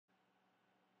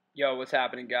Yo, what's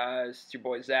happening, guys? It's your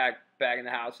boy Zach back in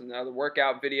the house with another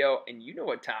workout video, and you know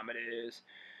what time it is.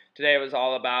 Today was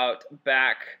all about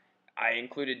back. I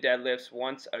included deadlifts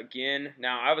once again.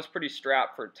 Now, I was pretty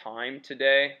strapped for time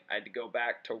today. I had to go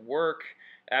back to work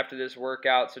after this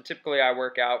workout. So typically I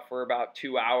work out for about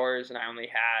 2 hours, and I only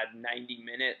had 90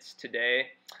 minutes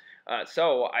today.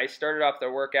 So I started off the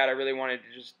workout. I really wanted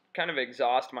to just kind of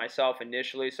exhaust myself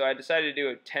initially. So I decided to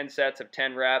do 10 sets of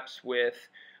 10 reps with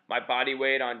my body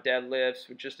weight on deadlifts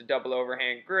with just a double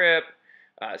overhand grip,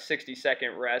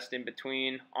 60-second rest in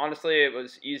between. Honestly, it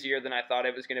was easier than I thought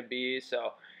it was going to be.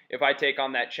 So if I take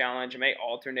on that challenge, I may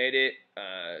alternate it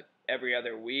every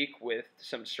other week with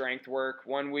some strength work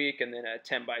one week and then a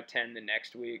 10 by 10 the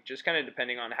next week, just kind of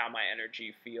depending on how my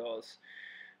energy feels.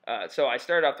 So I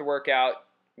started off the workout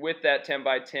with that 10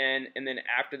 by 10, and then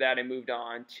after that I moved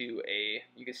on to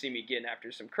you can see me getting after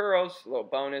some curls, a little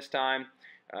bonus time.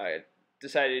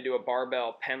 Decided to do a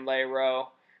Barbell Pendlay Row.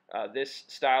 This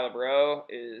style of row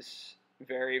is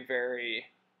very, very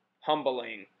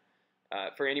humbling.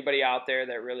 For anybody out there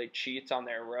that really cheats on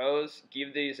their rows,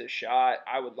 give these a shot.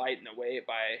 I would lighten the weight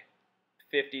by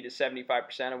 50 to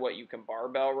 75% of what you can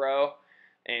barbell row,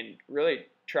 and really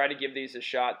try to give these a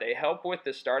shot. They help with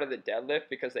the start of the deadlift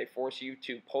because they force you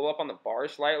to pull up on the bar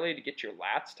slightly to get your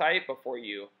lats tight before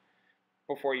you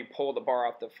pull the bar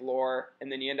off the floor,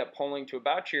 and then you end up pulling to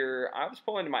about I was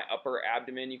pulling to my upper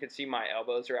abdomen. You can see my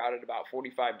elbows are out at about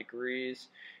 45 degrees,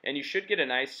 and you should get a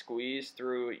nice squeeze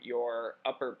through your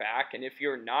upper back. And if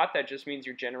you're not, that just means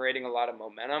you're generating a lot of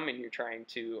momentum and you're trying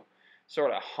to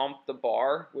sort of hump the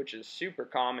bar, which is super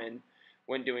common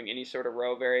when doing any sort of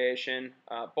row variation.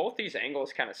 Both these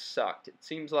angles kind of sucked. It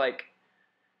seems like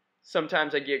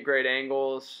sometimes I get great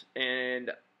angles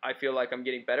and I feel like I'm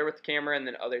getting better with the camera, and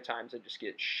then other times I just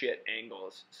get shit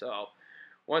angles. So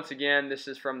once again, this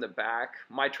is from the back.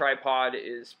 My tripod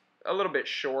is a little bit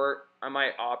short. I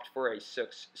might opt for a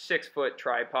 6-foot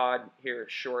tripod here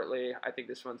shortly. I think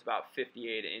this one's about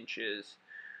 58 inches.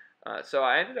 So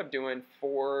I ended up doing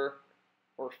 4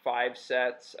 or 5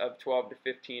 sets of 12 to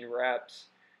 15 reps,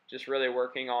 just really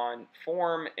working on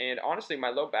form, and honestly my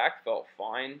low back felt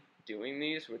fine doing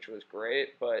these, which was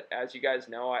great. But as you guys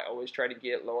know, I always try to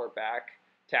get lower back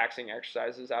taxing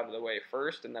exercises out of the way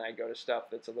first, and then I go to stuff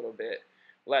that's a little bit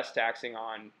less taxing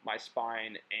on my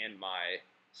spine and my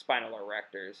spinal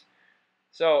erectors.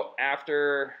 So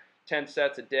after 10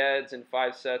 sets of deads and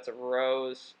 5 sets of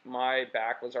rows, my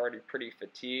back was already pretty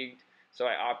fatigued, so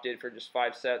I opted for just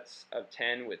 5 sets of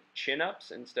 10 with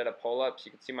chin-ups instead of pull-ups.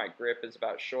 You can see my grip is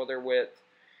about shoulder width.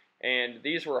 And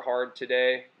these were hard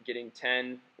today. Getting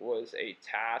 10 was a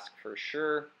task for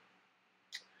sure,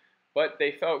 but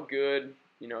they felt good.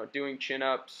 You know, doing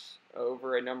chin-ups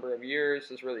over a number of years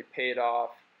has really paid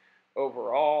off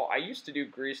overall. I used to do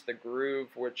grease the groove,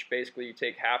 which basically you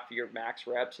take half of your max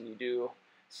reps and you do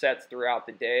sets throughout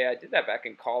the day. I did that back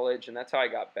in college, and that's how I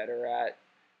got better at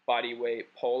body weight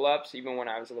pull-ups, even when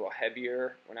I was a little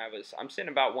heavier. I'm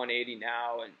sitting about 180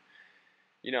 now, and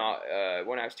you know,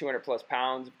 when I was 200 plus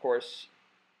pounds, of course,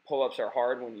 pull-ups are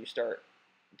hard when you start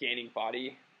gaining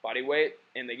body weight,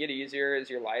 and they get easier as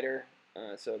you're lighter.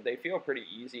 So they feel pretty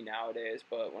easy nowadays,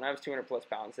 but when I was 200 plus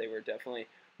pounds, they were definitely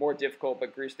more difficult,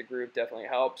 but grease the groove definitely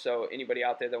helps. So anybody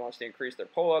out there that wants to increase their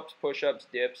pull-ups, push-ups,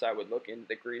 dips, I would look into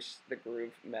the grease the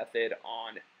groove method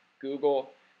on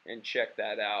Google and check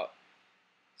that out.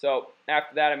 So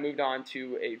after that, I moved on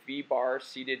to a V-bar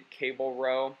seated cable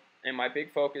row. And my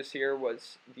big focus here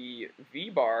was the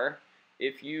V-bar.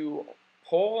 If you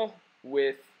pull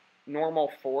with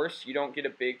normal force, you don't get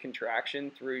a big contraction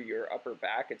through your upper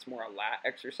back. It's more a lat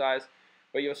exercise.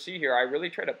 But you'll see here, I really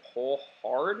try to pull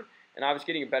hard, and I was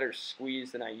getting a better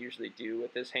squeeze than I usually do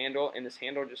with this handle. And this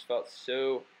handle just felt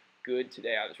so good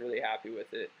today. I was really happy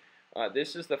with it.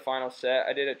 This is the final set.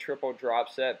 I did a triple drop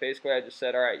set. Basically, I just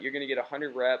said, all right, you're going to get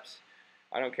 100 reps.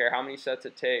 I don't care how many sets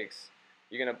it takes.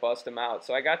 You're going to bust them out.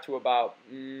 So I got to about,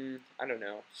 I don't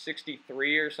know,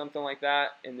 63 or something like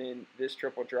that. And then this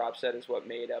triple drop set is what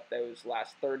made up those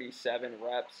last 37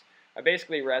 reps. I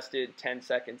basically rested 10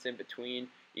 seconds in between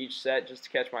each set just to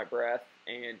catch my breath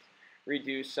and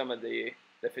reduce some of the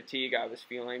fatigue I was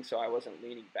feeling, so I wasn't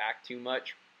leaning back too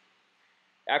much.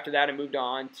 After that, I moved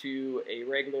on to a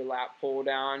regular lat pull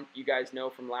down. You guys know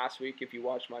from last week, if you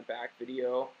watched my back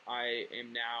video, I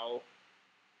am now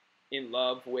in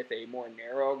love with a more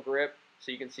narrow grip.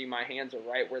 So you can see my hands are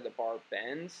right where the bar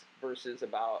bends versus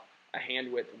about a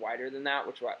hand width wider than that,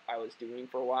 which I was doing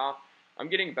for a while. I'm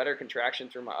getting better contraction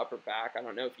through my upper back. I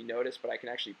don't know if you noticed, but I can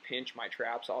actually pinch my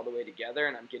traps all the way together,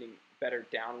 and I'm getting better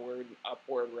downward and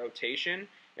upward rotation,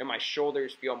 and my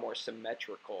shoulders feel more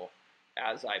symmetrical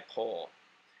as I pull.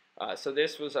 So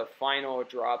this was a final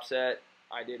drop set.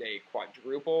 I did a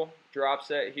quadruple drop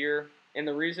set here. And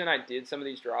the reason I did some of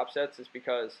these drop sets is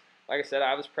because, like I said,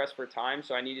 I was pressed for time,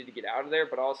 so I needed to get out of there.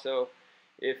 But also,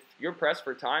 if you're pressed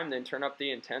for time, then turn up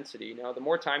the intensity. You know, the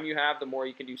more time you have, the more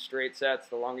you can do straight sets,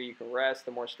 the longer you can rest,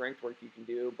 the more strength work you can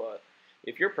do. But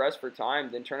if you're pressed for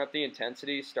time, then turn up the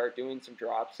intensity, start doing some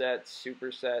drop sets,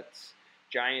 supersets,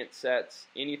 giant sets,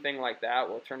 anything like that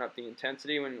will turn up the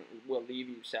intensity and will leave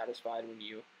you satisfied when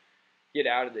you get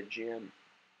out of the gym.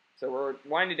 So we're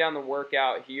winding down the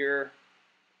workout here.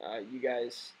 You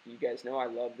guys know I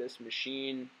love this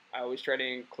machine. I always try to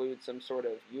include some sort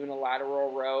of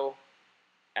unilateral row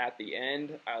at the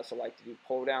end. I also like to do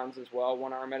pull downs as well,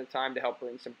 one arm at a time, to help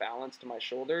bring some balance to my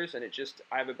shoulders. And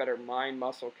I have a better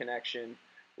mind-muscle connection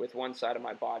with one side of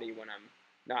my body when I'm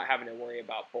not having to worry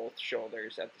about both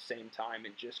shoulders at the same time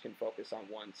and just can focus on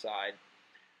one side.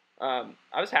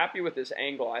 I was happy with this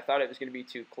angle. I thought it was going to be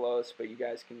too close, but you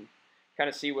guys can kind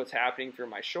of see what's happening through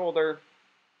my shoulder.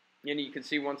 And you can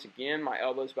see once again my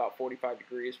elbow is about 45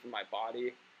 degrees from my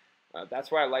body.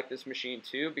 That's why I like this machine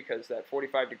too, because that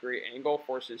 45-degree angle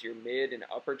forces your mid and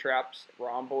upper traps,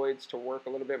 rhomboids, to work a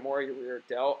little bit more, your rear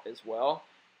delt as well.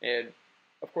 And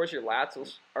of course your lats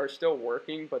are still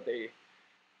working, but they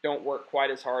don't work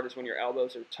quite as hard as when your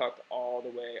elbows are tucked all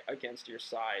the way against your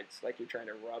sides, like you're trying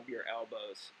to rub your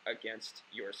elbows against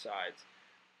your sides.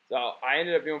 So I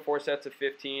ended up doing 4 sets of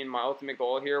 15. My ultimate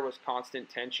goal here was constant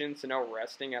tension, so no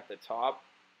resting at the top.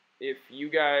 If you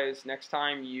guys, next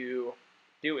time you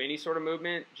do any sort of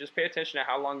movement, just pay attention to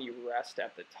how long you rest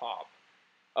at the top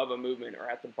of a movement or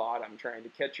at the bottom, trying to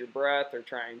catch your breath or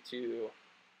trying to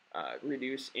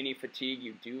reduce any fatigue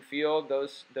you do feel.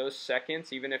 Those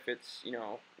seconds, even if it's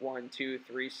 1, 2,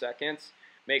 3 seconds,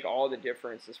 make all the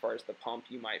difference as far as the pump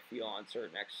you might feel on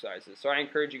certain exercises. So I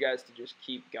encourage you guys to just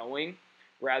keep going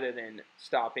rather than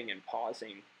stopping and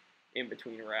pausing in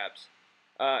between reps.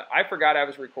 I forgot I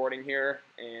was recording here,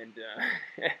 and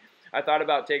I thought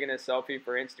about taking a selfie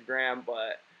for Instagram,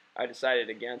 but I decided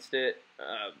against it.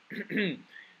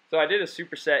 So I did a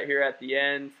superset here at the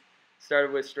end.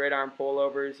 Started with straight arm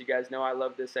pullovers. You guys know I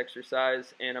love this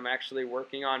exercise, and I'm actually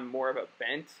working on more of a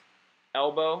bent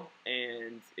elbow,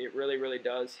 and it really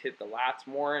does hit the lats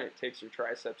more, and it takes your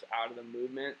triceps out of the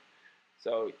movement.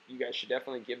 So you guys should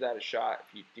definitely give that a shot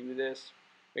if you do this.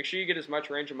 Make sure you get as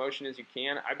much range of motion as you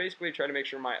can. I basically try to make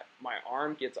sure my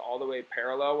arm gets all the way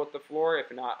parallel with the floor,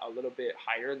 if not a little bit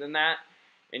higher than that.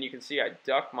 And you can see I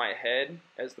duck my head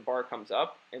as the bar comes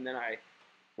up, and then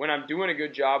when I'm doing a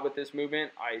good job with this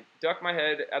movement, I duck my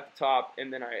head at the top,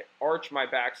 and then I arch my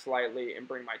back slightly and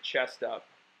bring my chest up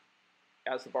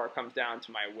as the bar comes down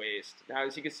to my waist. Now,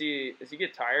 as you can see, as you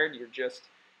get tired,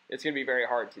 it's going to be very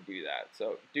hard to do that.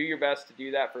 So do your best to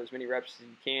do that for as many reps as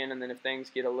you can, and then if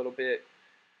things get a little bit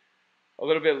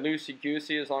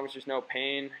loosey-goosey, as long as there's no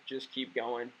pain, just keep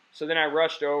going. So then I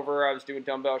rushed over. I was doing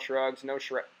dumbbell shrugs, no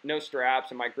straps,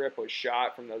 and my grip was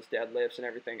shot from those deadlifts and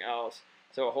everything else.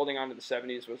 So holding on to the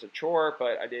 70s was a chore,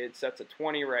 but I did sets of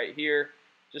 20 right here,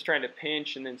 just trying to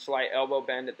pinch and then slight elbow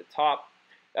bend at the top.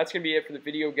 That's going to be it for the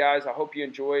video, guys. I hope you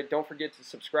enjoyed. Don't forget to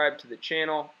subscribe to the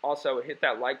channel. Also, hit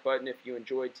that like button if you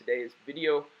enjoyed today's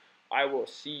video. I will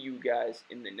see you guys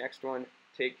in the next one.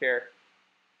 Take care.